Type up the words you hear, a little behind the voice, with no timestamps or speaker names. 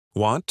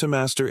Want to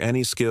master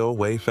any skill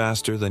way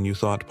faster than you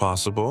thought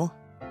possible?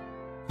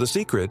 The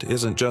secret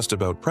isn't just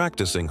about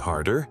practicing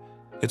harder,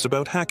 it's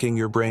about hacking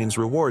your brain's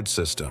reward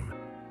system,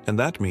 and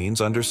that means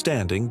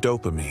understanding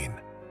dopamine.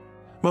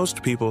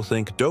 Most people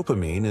think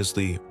dopamine is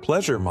the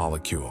pleasure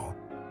molecule,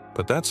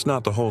 but that's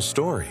not the whole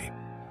story.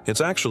 It's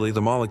actually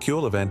the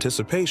molecule of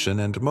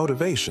anticipation and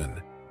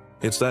motivation.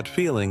 It's that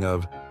feeling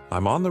of,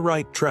 I'm on the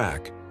right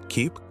track,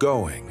 keep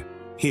going.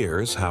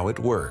 Here's how it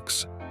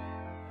works.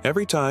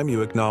 Every time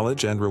you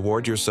acknowledge and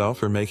reward yourself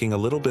for making a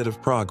little bit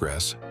of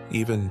progress,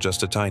 even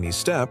just a tiny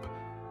step,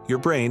 your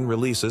brain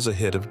releases a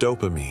hit of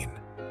dopamine.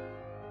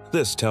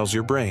 This tells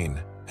your brain,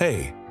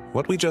 hey,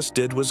 what we just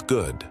did was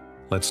good,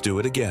 let's do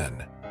it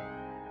again.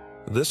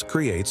 This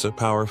creates a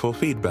powerful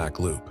feedback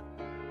loop.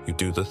 You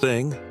do the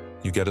thing,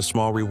 you get a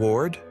small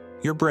reward,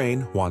 your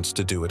brain wants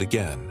to do it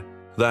again.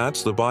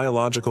 That's the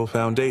biological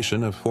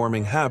foundation of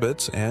forming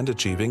habits and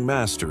achieving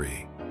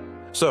mastery.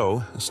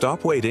 So,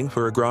 stop waiting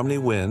for Agramni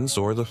wins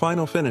or the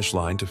final finish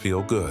line to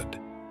feel good.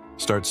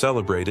 Start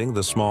celebrating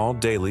the small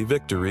daily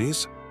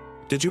victories.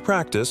 Did you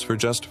practice for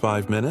just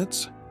 5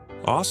 minutes?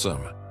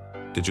 Awesome.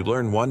 Did you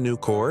learn one new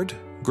chord?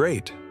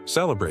 Great.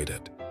 Celebrate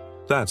it.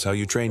 That's how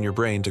you train your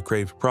brain to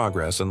crave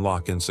progress and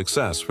lock in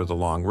success for the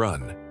long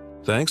run.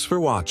 Thanks for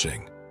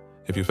watching.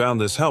 If you found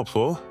this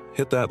helpful,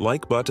 hit that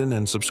like button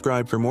and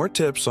subscribe for more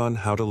tips on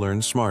how to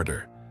learn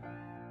smarter.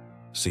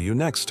 See you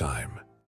next time.